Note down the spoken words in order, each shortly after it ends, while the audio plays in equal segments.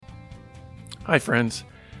Hi, friends.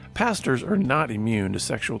 Pastors are not immune to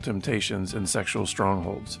sexual temptations and sexual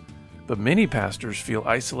strongholds, but many pastors feel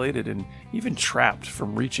isolated and even trapped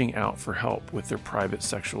from reaching out for help with their private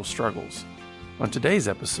sexual struggles. On today's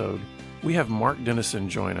episode, we have Mark Dennison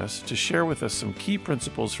join us to share with us some key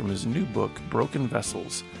principles from his new book, Broken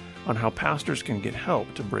Vessels, on how pastors can get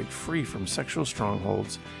help to break free from sexual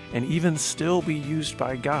strongholds and even still be used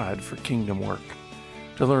by God for kingdom work.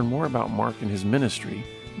 To learn more about Mark and his ministry,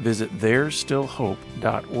 visit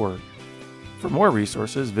there'sstillhope.org. For more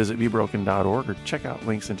resources, visit bebroken.org or check out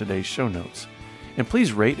links in today's show notes. And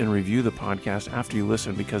please rate and review the podcast after you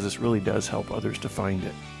listen, because this really does help others to find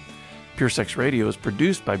it. Pure Sex Radio is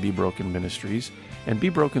produced by Be Broken Ministries, and Be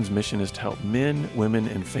Broken's mission is to help men, women,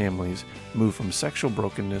 and families move from sexual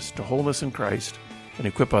brokenness to wholeness in Christ and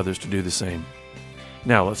equip others to do the same.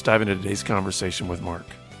 Now, let's dive into today's conversation with Mark.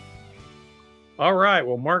 All right.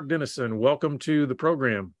 Well, Mark Dennison, welcome to the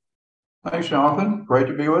program. Thanks, Jonathan. Great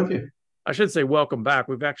to be with you. I should say welcome back.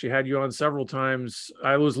 We've actually had you on several times.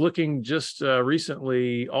 I was looking just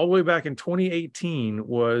recently, all the way back in 2018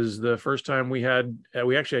 was the first time we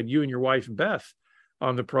actually had you and your wife, Beth,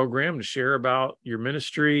 on the program to share about your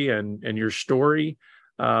ministry and your story.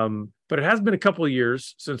 But it has been a couple of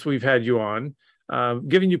years since we've had you on,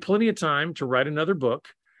 giving you plenty of time to write another book.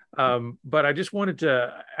 But I just wanted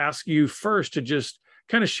to ask you first to just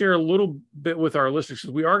kind of share a little bit with our listeners,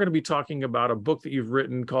 because we are going to be talking about a book that you've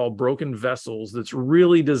written called Broken Vessels that's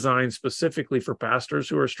really designed specifically for pastors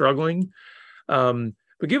who are struggling. But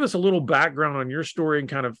give us a little background on your story and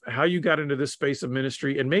kind of how you got into this space of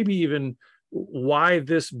ministry, and maybe even why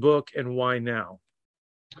this book and why now.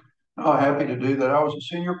 Oh, happy to do that. I was a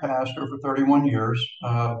senior pastor for 31 years,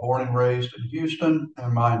 born and raised in Houston,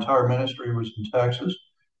 and my entire ministry was in Texas.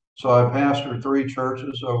 So I pastored 3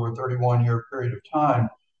 churches over a 31-year period of time.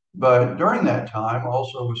 But during that time,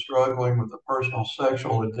 also was struggling with a personal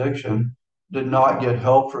sexual addiction. Did not get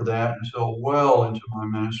help for that until well into my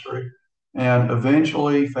ministry, and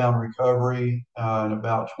eventually found recovery in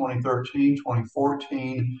about 2013,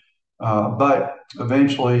 2014. But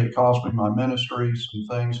eventually it cost me my ministry, some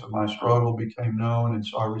things, and my struggle became known. And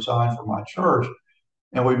so I resigned from my church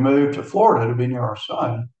and we moved to Florida to be near our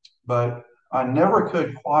son. But I never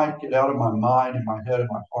could quite get out of my mind and my head and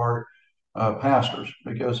my heart pastors,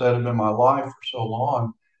 because that had been my life for so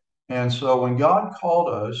long. And so when God called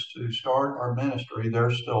us to start our ministry,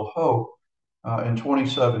 There's Still Hope, in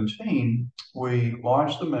 2017, we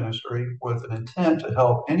launched the ministry with an intent to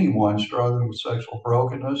help anyone struggling with sexual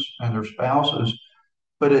brokenness and their spouses.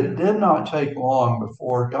 But it did not take long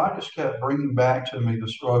before God just kept bringing back to me the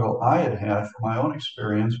struggle I had had from my own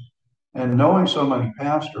experience and knowing so many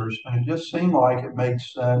pastors. And it just seemed like it made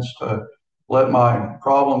sense to let my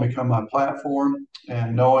problem become my platform,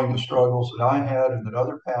 and knowing the struggles that I had and that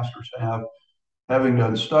other pastors have, having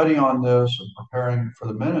done study on this and preparing for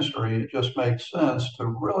the ministry, it just made sense to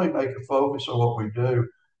really make a focus of what we do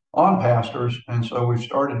on pastors. And so we've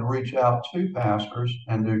started to reach out to pastors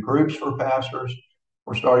and do groups for pastors.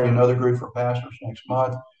 We're starting another group for pastors next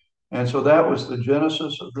month. And so that was the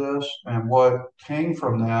genesis of this. And what came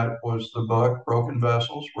from that was the book, Broken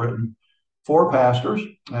Vessels, written for pastors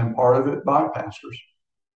and part of it by pastors.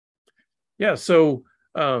 Yeah. So,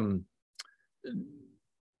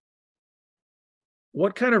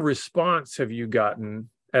 what kind of response have you gotten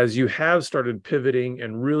as you have started pivoting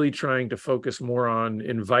and really trying to focus more on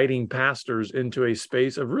inviting pastors into a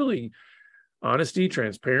space of really honesty,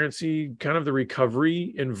 transparency, kind of the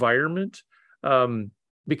recovery environment?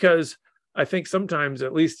 Because I think sometimes,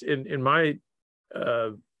 at least in my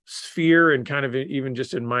sphere and kind of even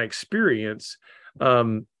just in my experience,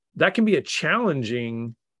 that can be a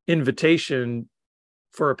challenging invitation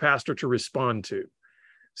for a pastor to respond to.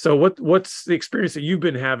 So what's the experience that you've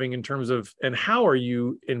been having in terms of, and how are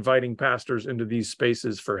you inviting pastors into these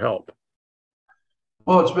spaces for help?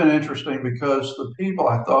 Well, it's been interesting because the people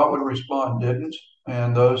I thought would respond didn't,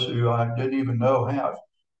 and those who I didn't even know have.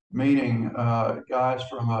 Meaning guys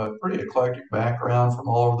from a pretty eclectic background from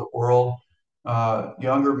all over the world.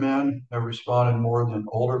 Younger men have responded more than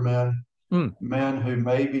older men. Men who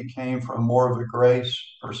maybe came from more of a grace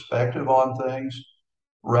perspective on things,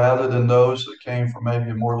 rather than those that came from maybe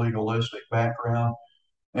a more legalistic background.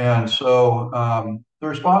 And so the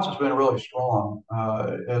response has been really strong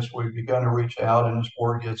as we've begun to reach out, and as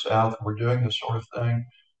word gets out that we're doing this sort of thing.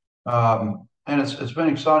 And it's been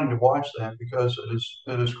exciting to watch that, because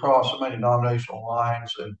it has crossed so many denominational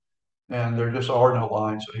lines, and there just are no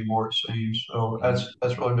lines anymore, it seems. So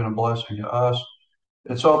that's really been a blessing to us.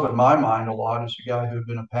 It's opened my mind a lot as a guy who had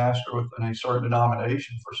been a pastor within a certain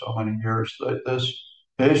denomination for so many years, that this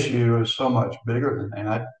issue is so much bigger than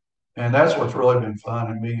that. And that's what's really been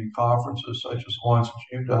fun in being in conferences such as the ones that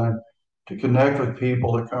you've done to connect with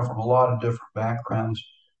people that come from a lot of different backgrounds.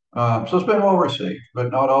 So it's been well received,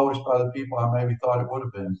 but not always by the people I maybe thought it would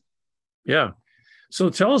have been. Yeah. So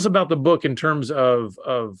tell us about the book in terms of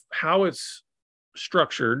how it's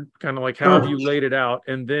structured, kind of like how have Sure. you laid it out,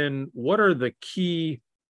 and then what are the key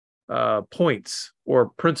points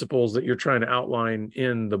or principles that you're trying to outline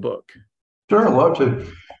in the book? Sure, I'd love to.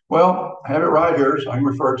 Well, I have it right here, so I can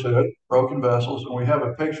refer to it, broken vessels. And we have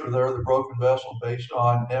a picture there of the broken vessel based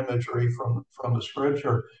on imagery from the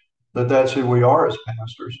scripture that's who we are as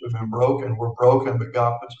pastors. We've been broken. We're broken, but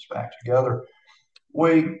God puts us back together.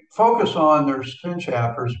 We focus on, there's 10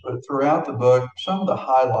 chapters, but throughout the book, some of the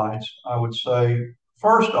highlights, I would say,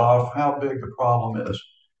 first off, how big the problem is.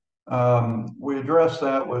 We address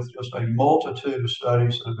that with just a multitude of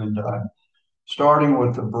studies that have been done, starting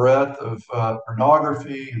with the breadth of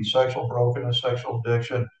pornography and sexual brokenness, sexual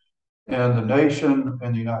addiction in the nation,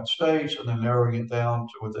 in the United States, and then narrowing it down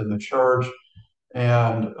to within the church.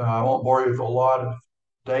 And I won't bore you with a lot of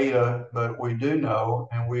data, but we do know,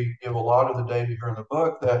 and we give a lot of the data here in the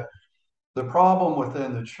book, that the problem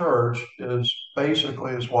within the church is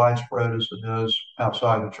basically as widespread as it is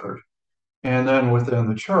outside the church. And then within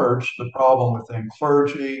the church, the problem within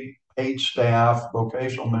clergy, paid staff,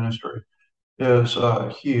 vocational ministry is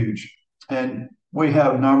huge. And we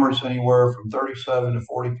have numbers anywhere from 37 to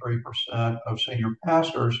 43% of senior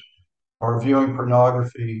pastors are viewing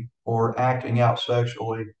pornography or acting out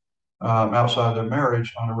sexually outside their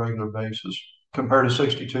marriage on a regular basis, compared to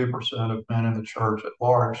 62% of men in the church at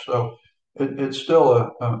large. So it's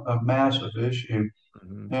still a massive issue.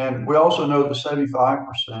 Mhm. And we also know that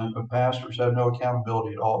 75% of pastors have no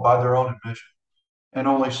accountability at all by their own admission. And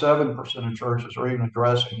only 7% of churches are even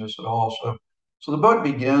addressing this at all. So the book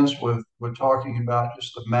begins with talking about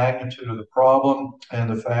just the magnitude of the problem and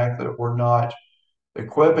the fact that we're not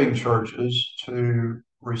equipping churches to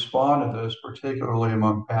respond to this, particularly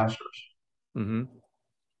among pastors. Mhm.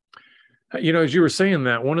 You know, as you were saying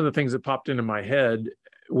that, one of the things that popped into my head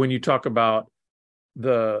when you talk about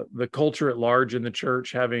the culture at large in the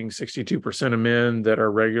church having 62% of men that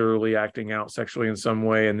are regularly acting out sexually in some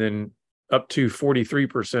way, and then up to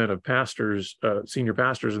 43% of pastors, senior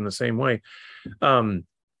pastors, in the same way. Um,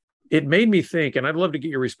 it made me think, and I'd love to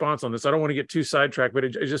get your response on this. I don't want to get too sidetracked, but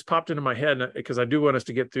it just popped into my head because I do want us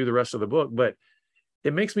to get through the rest of the book. But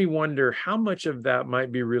it makes me wonder how much of that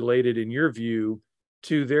might be related, in your view,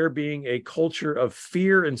 to there being a culture of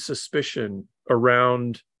fear and suspicion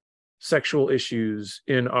around sexual issues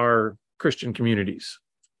in our Christian communities.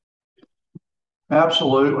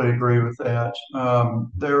 Absolutely agree with that.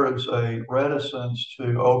 There is a reticence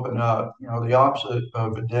to open up. You know, the opposite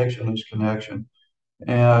of addiction is connection.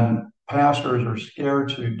 And pastors are scared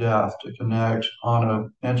to death to connect on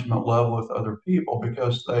an intimate level with other people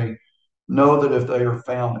because they know that if they are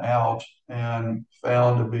found out and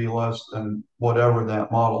found to be less than whatever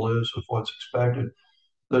that model is of what's expected,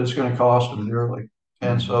 that it's going to cost them dearly.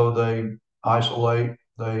 And Mm-hmm. so they isolate,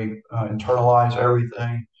 they internalize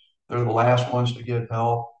everything. They're the last ones to get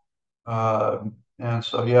help. And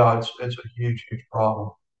so, yeah, it's a huge, huge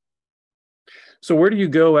problem. So where do you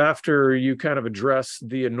go after you kind of address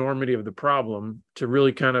the enormity of the problem to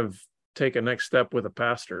really kind of take a next step with a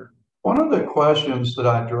pastor? One of the questions that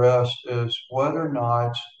I address is whether or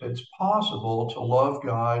not it's possible to love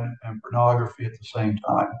God and pornography at the same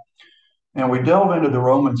time. And we delve into the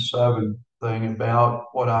Romans 7 thing about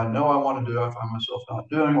what I know I want to do, I find myself not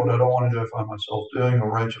doing, what I don't want to do, I find myself doing, a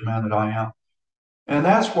wretched man that I am. And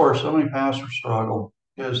that's where so many pastors struggle,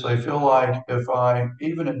 is they feel like if I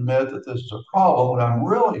even admit that this is a problem, what I'm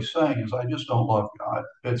really saying is I just don't love God.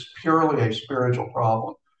 It's purely a spiritual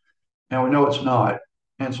problem. And we know it's not.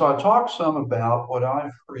 And so I talked some about what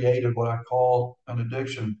I've created, what I call an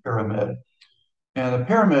addiction pyramid. And the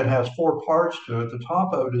pyramid has four parts to it. The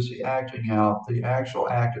top of it is the acting out, the actual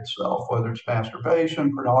act itself, whether it's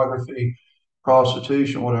masturbation, pornography,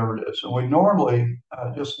 prostitution, whatever it is. And we normally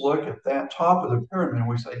just look at that top of the pyramid and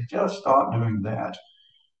we say, just stop doing that.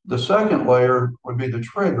 The second layer would be the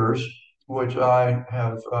triggers, which I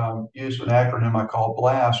have used an acronym I call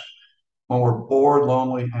BLAST. When we're bored,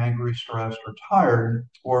 lonely, angry, stressed, or tired,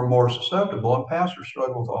 we're more susceptible. And pastors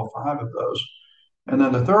struggle with all five of those. And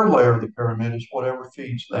then the third layer of the pyramid is whatever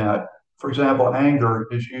feeds that. For example, anger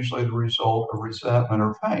is usually the result of resentment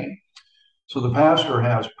or pain. So the pastor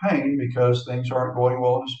has pain because things aren't going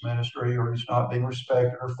well in his ministry, or he's not being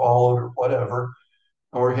respected or followed or whatever,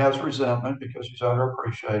 or he has resentment because he's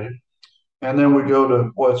underappreciated. And then we go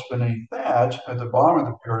to what's beneath that. At the bottom of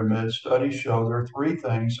the pyramid, studies show there are three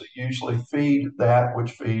things that usually feed that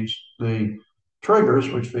which feeds the triggers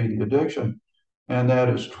which feed the addiction, and that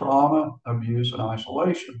is trauma, abuse, and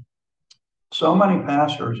isolation. So many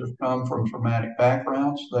pastors have come from traumatic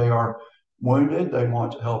backgrounds. They are wounded. They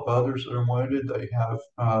want to help others that are wounded. They have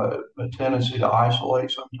a tendency to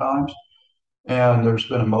isolate sometimes. And there's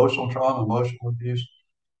been emotional trauma, emotional abuse.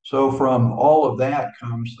 So from all of that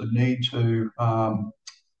comes the need to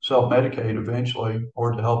self-medicate eventually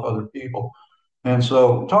or to help other people. And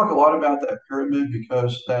so talk a lot about that pyramid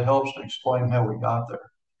because that helps to explain how we got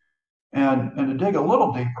there. And to dig a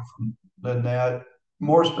little deeper than that,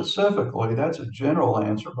 more specifically, that's a general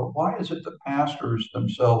answer, but why is it the pastors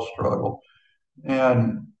themselves struggle?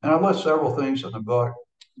 And I list several things in the book,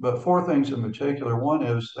 but four things in particular. One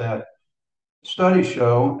is that studies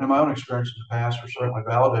show, and my own experience as a pastor certainly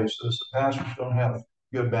validates this, that pastors don't have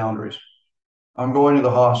good boundaries. I'm going to the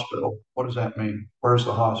hospital. What does that mean? Where's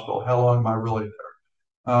the hospital? How long am I really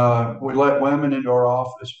there? We let women into our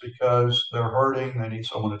office because they're hurting, they need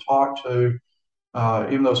someone to talk to.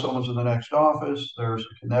 Even though someone's in the next office, there's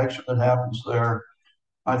a connection that happens there.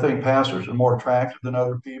 I think pastors are more attractive than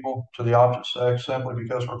other people to the opposite sex simply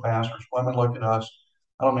because we're pastors. Women look at us.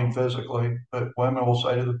 I don't mean physically, but women will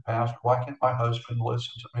say to the pastor, "Why can't my husband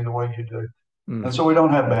listen to me the way you do?" And so we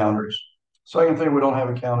don't have boundaries. Second thing, we don't have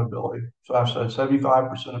accountability. So I've said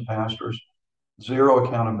 75% of pastors, zero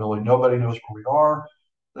accountability. Nobody knows where we are.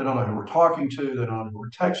 They don't know who we're talking to. They don't know who we're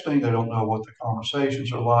texting. They don't know what the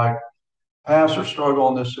conversations are like. Pastors struggle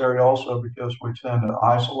in this area also because we tend to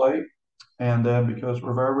isolate, and then because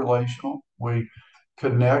we're very relational, we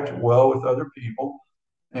connect well with other people,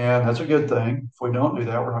 and that's a good thing. If we don't do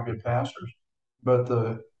that, we're not good pastors. But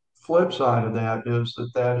the flip side of that is that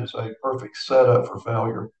that is a perfect setup for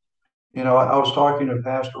failure. I was talking to a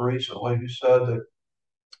pastor recently who said that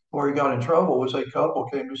where he got in trouble was a couple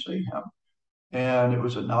came to see him, and it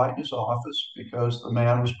was at night in his office because the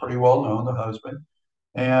man was pretty well known, the husband,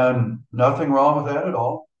 and nothing wrong with that at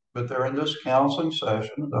all. But they're in this counseling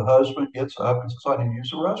session. The husband gets up and says, "I need to use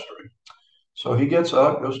the restroom." So he gets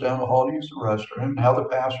up, goes down the hall to use the restroom. Now the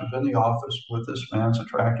pastor's in the office with this man's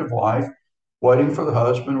attractive wife, waiting for the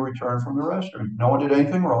husband to return from the restroom. No one did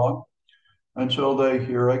anything wrong until they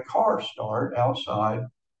hear a car start outside.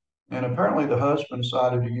 And apparently the husband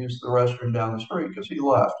decided to use the restroom down the street because he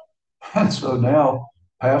left. And so now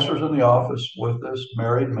pastor's in the office with this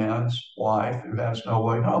married man's wife who has no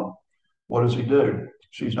way home. What does he do?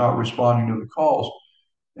 She's not responding to the calls.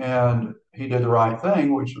 And he did the right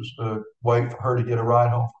thing, which was to wait for her to get a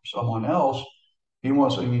ride home from someone else. He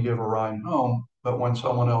wants to give a ride home, but when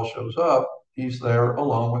someone else shows up, he's there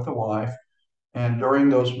alone with the wife. And during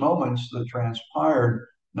those moments that transpired,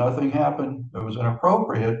 nothing happened that was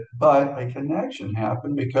inappropriate, but a connection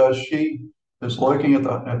happened because she is looking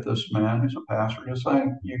at this man who's a pastor and is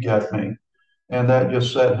saying, "You get me." And that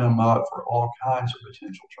just set him up for all kinds of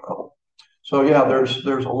potential trouble. So yeah, there's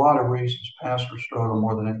a lot of reasons pastors struggle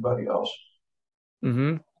more than anybody else.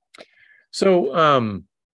 Mm-hmm. So,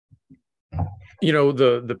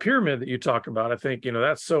 the pyramid that you talk about, I think,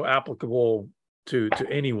 that's so applicable to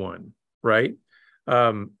anyone, right?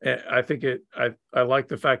 I think I like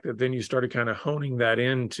the fact that then you started kind of honing that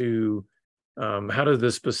into how does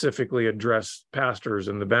this specifically address pastors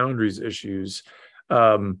and the boundaries issues?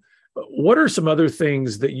 What are some other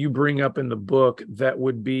things that you bring up in the book that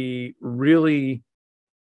would be really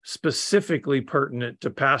specifically pertinent to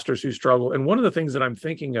pastors who struggle? And one of the things that I'm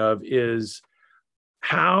thinking of is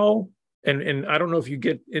how, and I don't know if you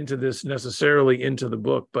get into this necessarily into the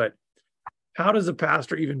book, but how does a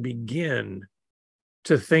pastor even begin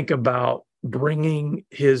to think about bringing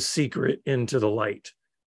his secret into the light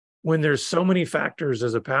when there's so many factors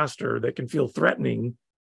as a pastor that can feel threatening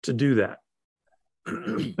to do that?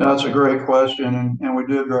 That's a great question, and we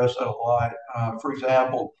do address that a lot. For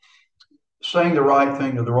example, saying the right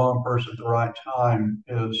thing to the wrong person at the right time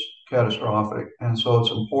is catastrophic. And so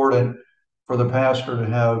it's important for the pastor to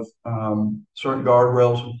have certain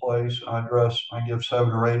guardrails in place. I give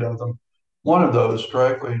 7 or 8 of them. One of those,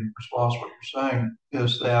 directly in response to what you're saying,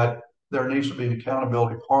 is that there needs to be an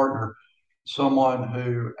accountability partner, someone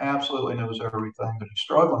who absolutely knows everything that he's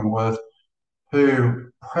struggling with, who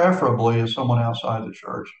preferably is someone outside the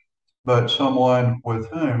church, but someone with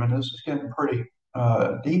whom, and this is getting pretty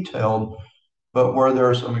detailed, but where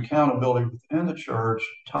there's some accountability within the church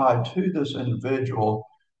tied to this individual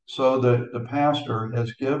so that the pastor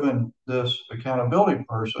has given this accountability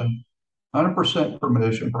person 100%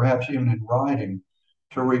 permission, perhaps even in writing,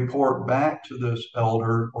 to report back to this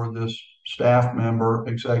elder or this staff member,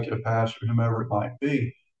 executive pastor, whomever it might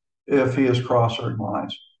be, if he has crossed certain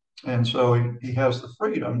lines. And so he has the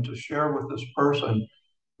freedom to share with this person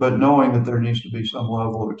but knowing that there needs to be some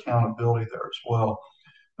level of accountability there as well.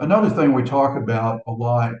 Another thing we talk about a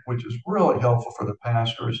lot, which is really helpful for the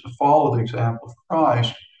pastor, is to follow the example of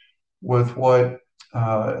Christ with what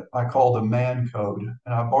I call the man code.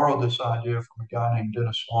 And I borrowed this idea from a guy named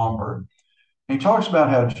Dennis Swanberg. He talks about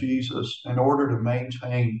how Jesus, in order to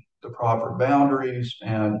maintain the proper boundaries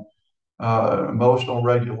and emotional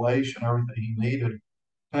regulation, everything he needed,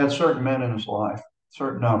 had certain men in his life,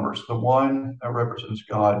 certain numbers. The one that represents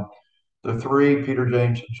God, the three, Peter,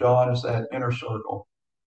 James, and John, is that inner circle.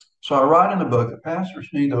 So I write in the book that pastors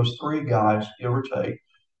need those three guys, give or take,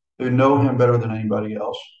 who know him better than anybody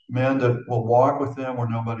else. Men that will walk with him where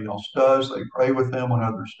nobody else does. They pray with him when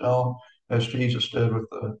others don't, as Jesus did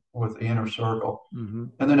with the inner circle. Mm-hmm.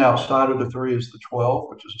 And then outside of the three is the 12,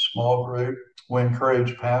 which is a small group. We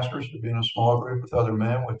encourage pastors to be in a small group with other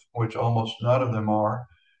men, which almost none of them are.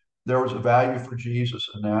 There was a value for Jesus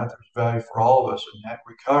in that. There's value for all of us in that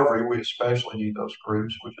recovery. We especially need those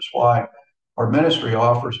groups, which is why our ministry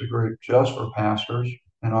offers a group just for pastors.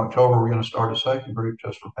 In October, we're going to start a second group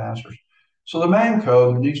just for pastors. So the man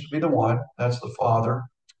code needs to be the one, that's the Father.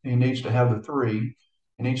 He needs to have the three.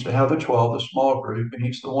 He needs to have the 12, the small group. He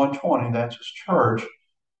needs the 120, that's his church.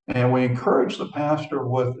 And we encourage the pastor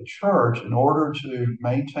with the church in order to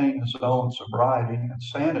maintain his own sobriety and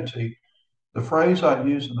sanity. The phrase I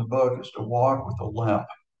use in the book is to walk with a limp,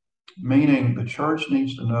 meaning the church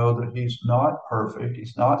needs to know that he's not perfect.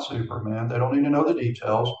 He's not Superman. They don't need to know the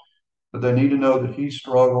details, but they need to know that he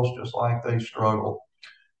struggles just like they struggle.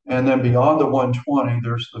 And then beyond the 120,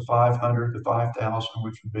 there's the 500, the 5,000,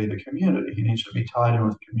 which would be the community. He needs to be tied in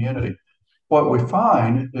with the community. What we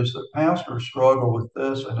find is that pastors struggle with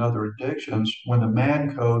this and other addictions when the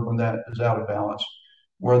man code, when that is out of balance,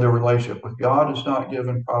 where their relationship with God is not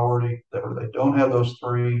given priority, that they don't have those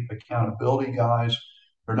three accountability guys.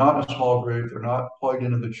 They're not in a small group. They're not plugged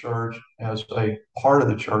into the church as a part of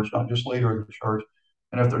the church, not just leader of the church.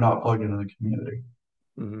 And if they're not plugged into the community.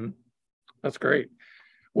 Mm-hmm. That's great.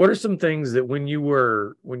 What are some things that when you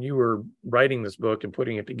were writing this book and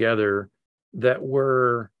putting it together that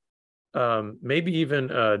were maybe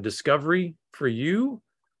even a discovery for you,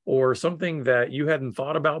 or something that you hadn't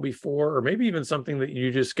thought about before, or maybe even something that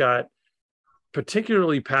you just got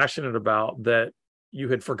particularly passionate about that you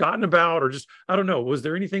had forgotten about, or just, I don't know, was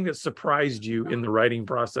there anything that surprised you in the writing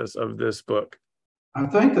process of this book? I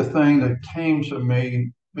think the thing that came to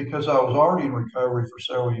me, because I was already in recovery for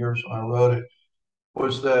several years when I wrote it,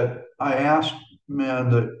 was that I asked men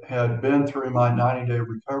that had been through my 90-day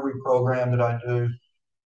recovery program that I do,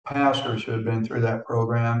 pastors who had been through that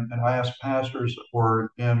program, and I asked pastors that were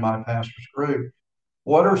in my pastor's group,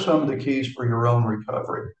 what are some of the keys for your own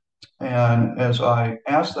recovery? And as I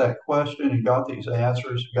asked that question and got these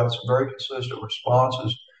answers, got some very consistent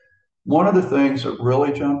responses, one of the things that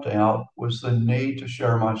really jumped out was the need to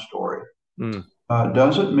share my story. Mm.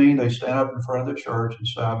 Doesn't mean they stand up in front of the church and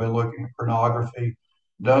say, I've been looking at pornography.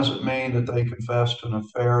 Doesn't mean that they confess to an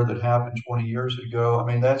affair that happened 20 years ago. I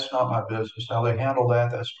mean, that's not my business. How they handle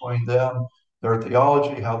that, that's between them, their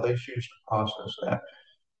theology, how they choose to process that.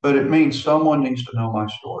 But it means someone needs to know my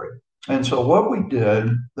story. And so what we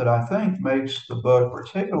did that I think makes the book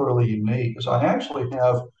particularly unique is I actually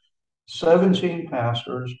have 17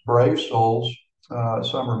 pastors, brave souls.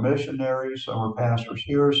 Some are missionaries, some are pastors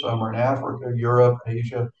here, some are in Africa, Europe,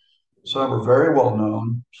 Asia. Some are very well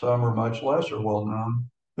known, some are much lesser well known,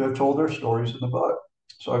 who have told their stories in the book.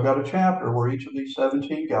 So I've got a chapter where each of these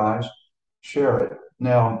 17 guys share it.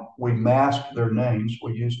 Now, we mask their names,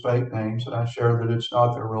 we use fake names, and I share that it's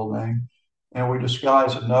not their real name. And we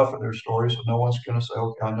disguise enough of their stories so no one's going to say,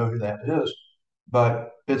 okay, I know who that is. But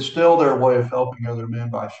it's still their way of helping other men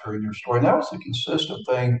by sharing their story. And that was the consistent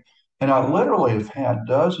thing. And I literally have had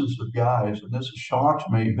dozens of guys, and this has shocked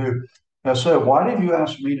me, who have said, why did you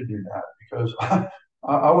ask me to do that? Because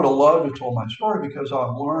I would have loved to tell my story, because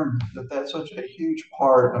I've learned that that's such a huge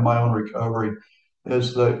part of my own recovery,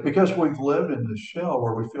 is that because we've lived in this shell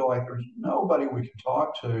where we feel like there's nobody we can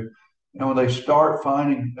talk to. And when they start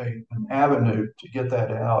finding an avenue to get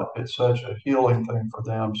that out, it's such a healing thing for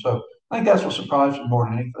them. So I think that's what surprised me more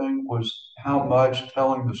than anything, was how much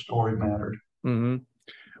telling the story mattered. Mm-hmm.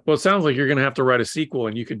 Well, it sounds like you're going to have to write a sequel,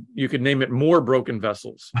 and you could name it More Broken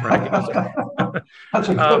Vessels, right? That's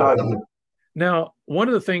a good idea. Now, one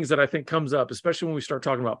of the things that I think comes up, especially when we start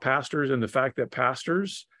talking about pastors and the fact that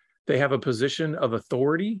pastors, they have a position of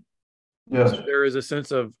authority. Yes. So there is a sense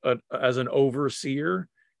of, as an overseer,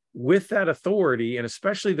 with that authority, and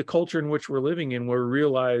especially the culture in which we're living in, where we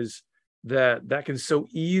realize that can so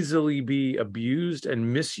easily be abused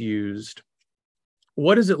and misused.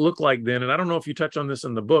 What does it look like then? And I don't know if you touch on this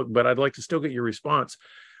in the book, but I'd like to still get your response.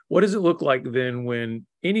 what does it look like then when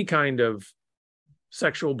any kind of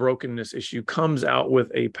sexual brokenness issue comes out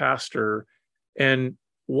with a pastor? And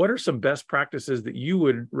what are some best practices that you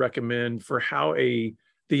would recommend for how the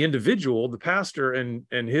individual, the pastor and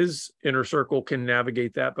his inner circle can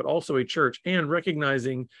navigate that, but also a church, and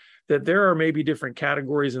recognizing that there are maybe different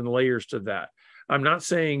categories and layers to that? I'm not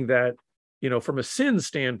saying that, from a sin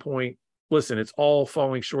standpoint, listen, it's all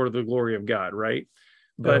falling short of the glory of God, right?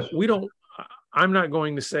 But Yes. I'm not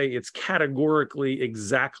going to say it's categorically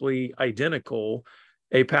exactly identical.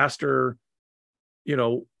 A pastor,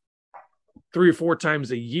 3 or 4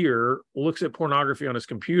 times a year looks at pornography on his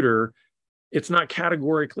computer. It's not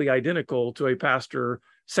categorically identical to a pastor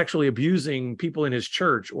sexually abusing people in his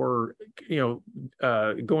church, or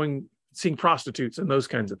seeing prostitutes and those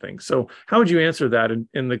kinds of things. So how would you answer that in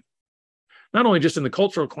the, not only just in the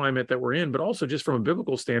cultural climate that we're in, but also just from a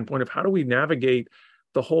biblical standpoint of how do we navigate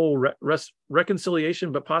the whole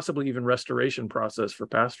reconciliation, but possibly even restoration process for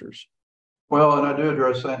pastors? Well, and I do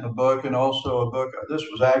address that in the book, and also a book. This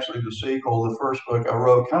was actually the sequel. The first book I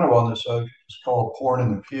wrote kind of on this subject. It's called Porn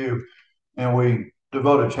in the Pew, and we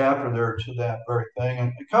devote a chapter there to that very thing.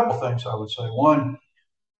 And a couple things I would say. One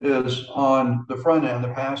is, on the front end, the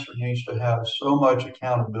pastor needs to have so much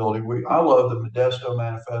accountability. I love the Modesto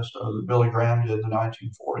Manifesto that Billy Graham did in the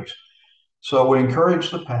 1940s. So we encourage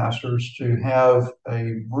the pastors to have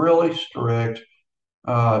a really strict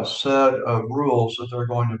set of rules that they're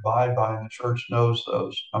going to abide by, and the church knows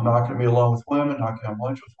those. I'm not going to be alone with women, not going to have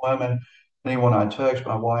lunch with women. Anyone I text,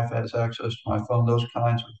 my wife has access to my phone, those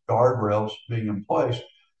kinds of guardrails being in place.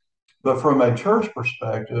 But from a church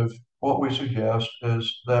perspective, what we suggest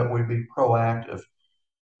is that we be proactive.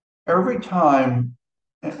 Every time,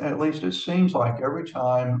 at least it seems like every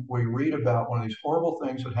time we read about one of these horrible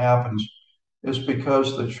things that happens, is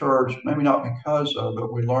because the church, maybe not because of,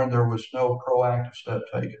 but we learned there was no proactive step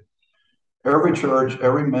taken. Every church,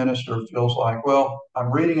 every minister feels like, well,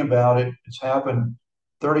 I'm reading about it. It's happened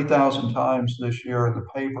 30,000 times this year in the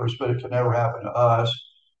papers, but it can never happen to us.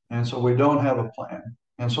 And so we don't have a plan.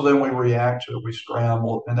 And so then we react to it, we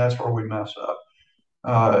scramble, and that's where we mess up.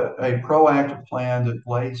 A proactive plan that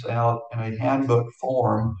lays out in a handbook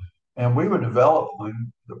form, and we would develop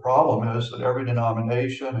one. The problem is that every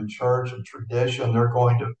denomination and church and tradition, they're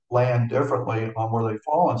going to land differently on where they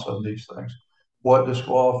fall on some of these things. What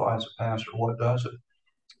disqualifies a pastor? What doesn't?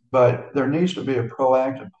 But there needs to be a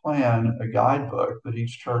proactive plan, a guidebook that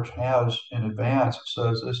each church has in advance that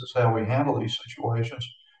says this is how we handle these situations.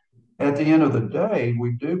 At the end of the day,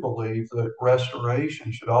 we do believe that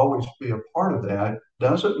restoration should always be a part of that.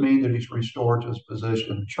 Doesn't mean that he's restored to his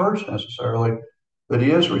position in the church necessarily, but he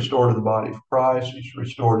is restored to the body of Christ. He's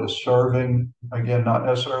restored to serving, again, not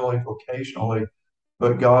necessarily vocationally,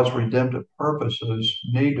 but God's redemptive purposes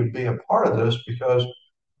need to be a part of this, because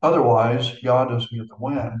otherwise God doesn't get the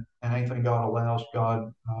win, and anything God allows,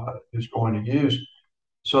 God is going to use.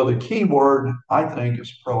 So the key word, I think,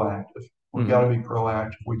 is proactive. We've got to be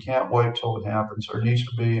proactive. We can't wait till it happens. There needs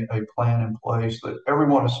to be a plan in place that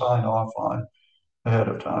everyone is signed off on ahead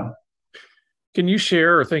of time. Can you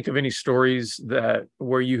share or think of any stories that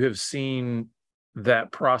where you have seen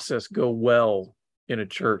that process go well in a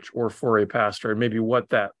church or for a pastor, and maybe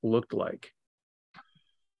what that looked like?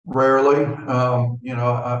 Rarely,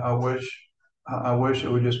 I wish it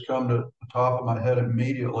would just come to the top of my head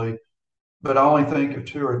immediately. But I only think of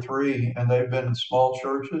two or three, and they've been in small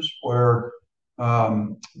churches where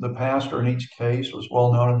the pastor in each case was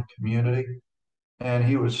well known in the community, and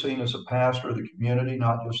he was seen as a pastor of the community,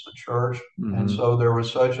 not just the church. And so there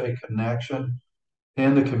was such a connection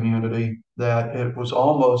in the community that it was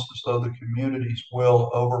almost as though the community's will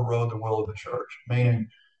overrode the will of the church, meaning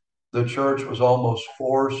the church was almost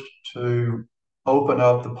forced to open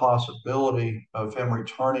up the possibility of him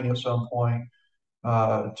returning at some point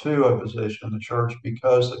to a position in the church,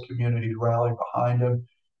 because the community rallied behind him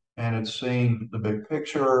and had seen the big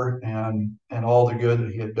picture and all the good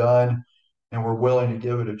that he had done, and were willing to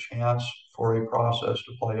give it a chance for a process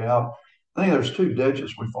to play out. I think there's two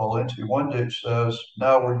ditches we fall into. One ditch says,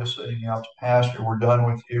 no, we're just sitting out to pasture. We're done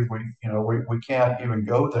with you. We can't even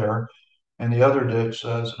go there. And the other ditch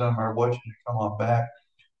says, it doesn't matter what you do, come on back.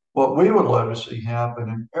 What we would love to see happen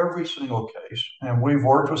in every single case, and we've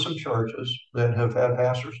worked with some churches that have had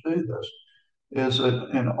pastors do this, is that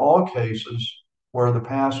in all cases where the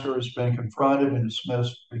pastor has been confronted and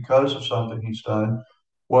dismissed because of something he's done,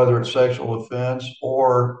 whether it's sexual offense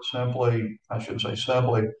or simply, I shouldn't say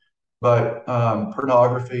simply, but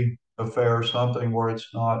pornography affair, something where it's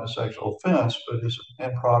not a sexual offense, but it's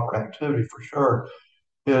an improper activity for sure,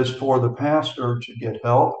 is for the pastor to get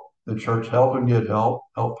help the church help him get help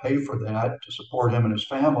pay for that to support him and his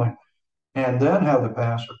family, and then have the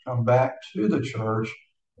pastor come back to the church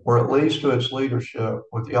or at least to its leadership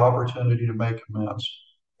with the opportunity to make amends.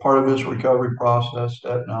 Part of his recovery process,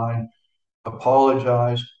 step 9,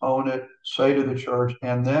 apologize, own it, say to the church,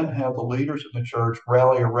 and then have the leaders in the church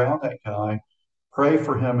rally around that guy, pray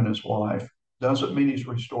for him and his wife. Doesn't mean he's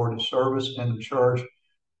restored his service in the church,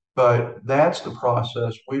 but that's the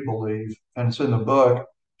process we believe, and it's in the book,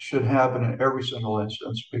 should happen in every single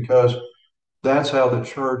instance, because that's how the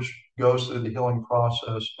church goes through the healing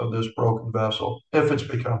process of this broken vessel, if it's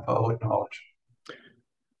become public knowledge.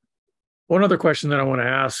 One other question that I want to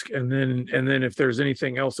ask, and then if there's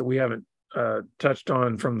anything else that we haven't touched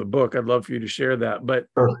on from the book, I'd love for you to share that. But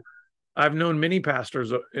Sure. I've known many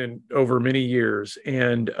pastors over many years,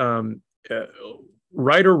 and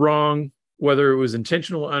right or wrong, whether it was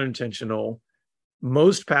intentional or unintentional,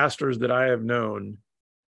 most pastors that I have known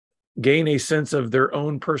gain a sense of their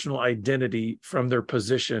own personal identity from their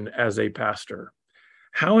position as a pastor.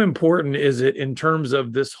 How important is it in terms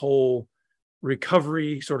of this whole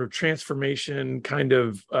recovery, sort of transformation, kind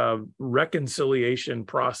of reconciliation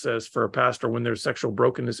process for a pastor when there's sexual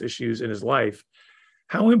brokenness issues in his life?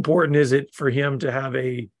 How important is it for him to have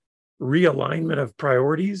a realignment of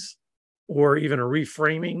priorities or even a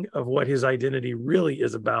reframing of what his identity really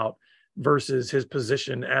is about versus his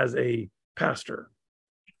position as a pastor?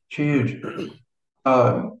 Huge.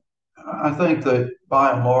 I think that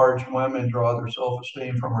by and large, women draw their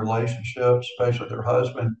self-esteem from relationships, especially their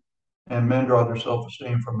husband, and men draw their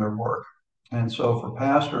self-esteem from their work. And so for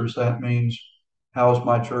pastors, that means, how's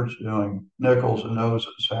my church doing? Nickels and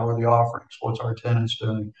noses. How are the offerings? What's our attendance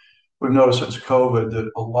doing? We've noticed since COVID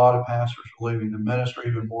that a lot of pastors are leaving the ministry,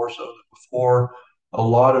 even more so than before. A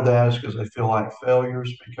lot of that is because they feel like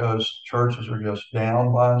failures, because churches are just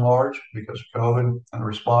down by and large because of COVID and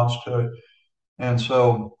response to it. And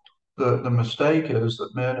so the mistake is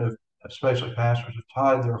that men have, especially pastors, have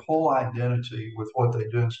tied their whole identity with what they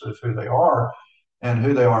do instead of who they are and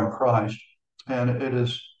who they are in Christ. And it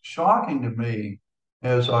is shocking to me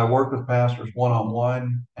as I work with pastors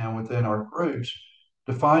one-on-one and within our groups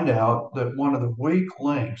to find out that one of the weak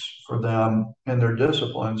links for them in their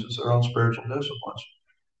disciplines is their own spiritual disciplines.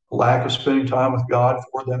 Lack of spending time with God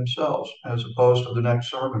for themselves as opposed to the next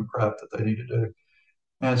sermon prep that they need to do.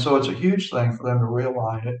 And so it's a huge thing for them to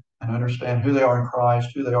realign it and understand who they are in Christ,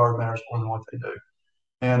 who they are matters more than what they do.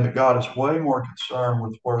 And that God is way more concerned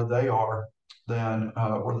with where they are than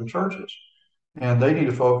where the church is. And they need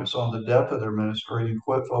to focus on the depth of their ministry and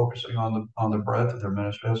quit focusing on the breadth of their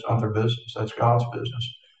ministry. That's not their business. That's God's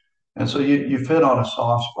business. And so you fit on a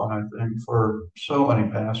soft spot, I think, for so many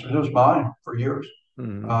pastors. It was mine for years.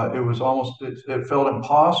 Mm-hmm. It was almost, it felt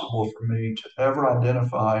impossible for me to ever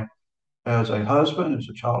identify as a husband, as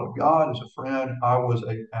a child of God, as a friend. I was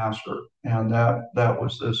a pastor, and that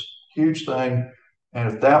was this huge thing.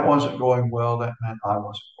 And if that wasn't going well, that meant I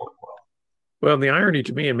wasn't going well. Well, the irony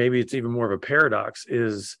to me, and maybe it's even more of a paradox,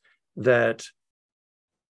 is that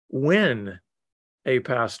when a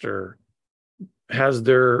pastor has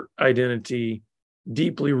their identity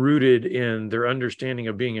deeply rooted in their understanding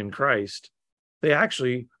of being in Christ, they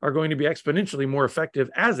actually are going to be exponentially more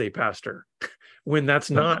effective as a pastor. When that's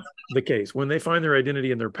not the case, when they find their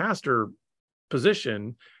identity in their pastor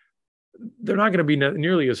position, they're not going to be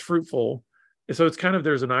nearly as fruitful. So it's kind of,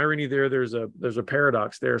 there's an irony there. There's a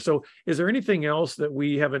paradox there. So is there anything else that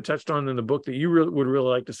we haven't touched on in the book that you would really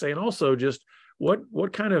like to say? And also just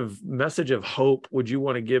what kind of message of hope would you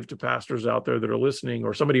want to give to pastors out there that are listening,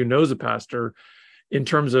 or somebody who knows a pastor, in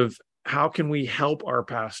terms of how can we help our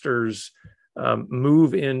pastors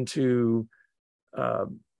move into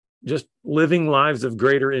just living lives of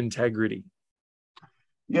greater integrity?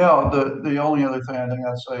 Yeah, the only other thing I think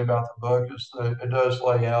I'd say about the book is that it does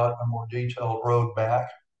lay out a more detailed road back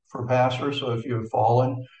for pastors. So if you have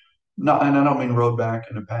fallen, not, and I don't mean road back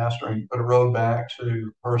into pastoring, but a road back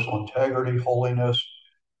to personal integrity, holiness,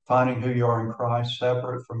 finding who you are in Christ,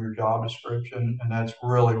 separate from your job description, and that's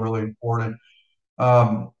really, really important.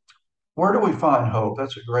 Where do we find hope?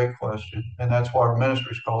 That's a great question, and that's why our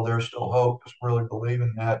ministry is called There's Still Hope, because we really believe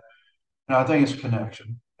in that. And I think it's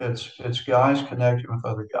connection. It's guys connecting with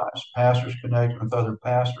other guys, pastors connecting with other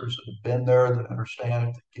pastors that have been there, that understand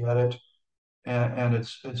it, that get it, and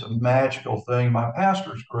it's a magical thing. My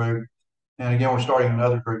pastors group, and again, we're starting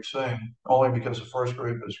another group soon, only because the first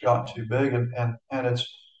group has gotten too big, and it's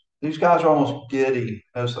these guys are almost giddy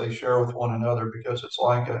as they share with one another, because it's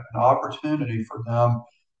like an opportunity for them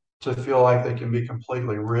to feel like they can be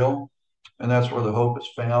completely real. And that's where the hope is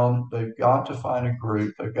found. They've got to find a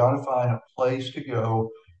group. They've got to find a place to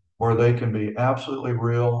go where they can be absolutely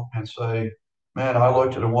real and say, man, I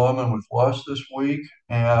looked at a woman with lust this week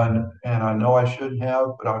and I know I shouldn't have,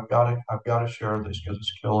 but I've got to share this because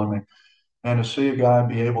it's killing me. And to see a guy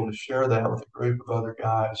be able to share that with a group of other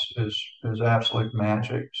guys is absolute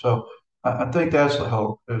magic. So I think that's the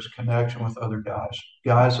hope, is connection with other guys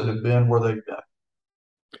that have been where they've been.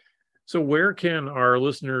 So where can our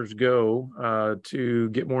listeners go to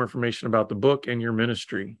get more information about the book and your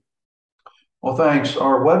ministry? Well, thanks.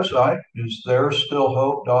 Our website is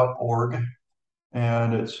there'sstillhope.org,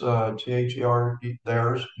 and it's THER,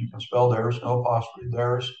 theirs. You can spell theirs, no apostrophe.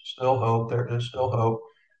 There's still hope. There is still hope.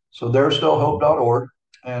 So there'sstillhope.org,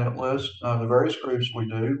 and it lists the various groups we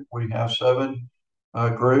do. We have 7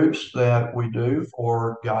 groups that we do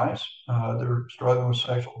for guys that are struggling with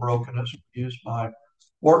sexual brokenness. We use my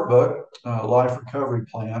workbook, Life Recovery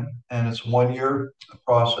Plan, and it's a 1-year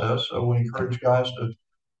process. So we encourage guys to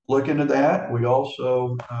look into that. We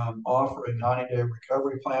also offer a 90-day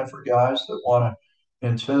recovery plan for guys that want to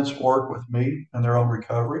intense work with me and their own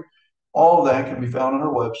recovery. All of that can be found on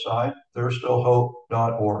our website,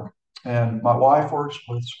 there'sstillhope.org. And my wife works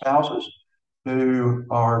with spouses who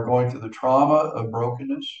are going through the trauma of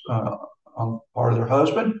brokenness on part of their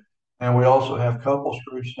husband. And we also have couples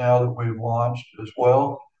groups now that we've launched as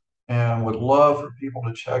well, and would love for people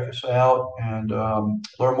to check us out and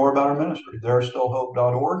learn more about our ministry.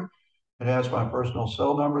 There'sstillhope.org. It has my personal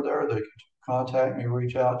cell number there. They can contact me,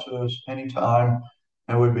 reach out to us anytime,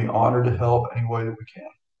 and we'd be honored to help any way that we can.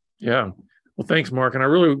 Yeah. Well, thanks, Mark. And I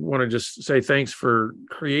really want to just say thanks for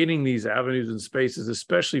creating these avenues and spaces,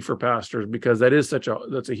 especially for pastors, because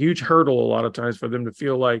that's a huge hurdle a lot of times for them to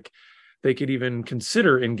feel like they could even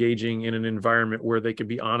consider engaging in an environment where they could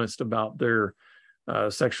be honest about their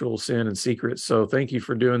sexual sin and secrets. So thank you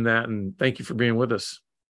for doing that. And thank you for being with us.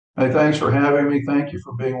 Hey, thanks for having me. Thank you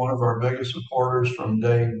for being one of our biggest supporters from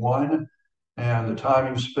day one. And the time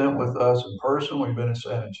you've spent with us in person, we've been in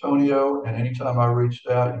San Antonio, and anytime I reached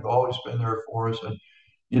out, you've always been there for us. And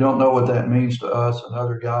you don't know what that means to us and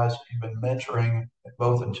other guys that you've been mentoring,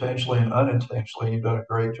 both intentionally and unintentionally. You've done a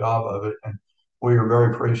great job of it. And we are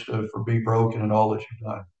very appreciative for Be Broken and all that you've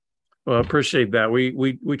done. Well, I appreciate that.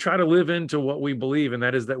 We try to live into what we believe, and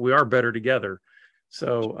that is that we are better together.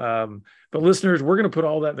 So, but listeners, we're going to put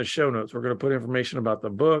all that in the show notes. We're going to put information about the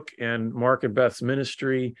book and Mark and Beth's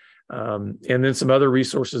ministry, and then some other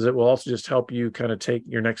resources that will also just help you kind of take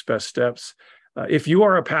your next best steps. If you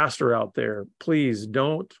are a pastor out there, please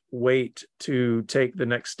don't wait to take the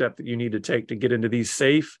next step that you need to take to get into these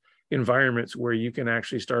safe environments where you can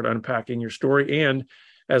actually start unpacking your story. And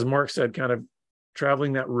as Mark said, kind of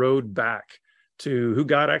traveling that road back to who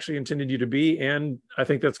God actually intended you to be. And I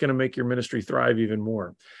think that's going to make your ministry thrive even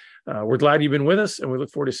more. We're glad you've been with us, and we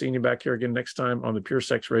look forward to seeing you back here again next time on the Pure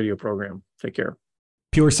Sex Radio program. Take care.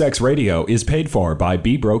 Pure Sex Radio is paid for by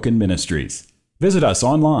Be Broken Ministries. Visit us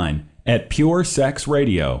online at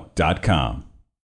puresexradio.com.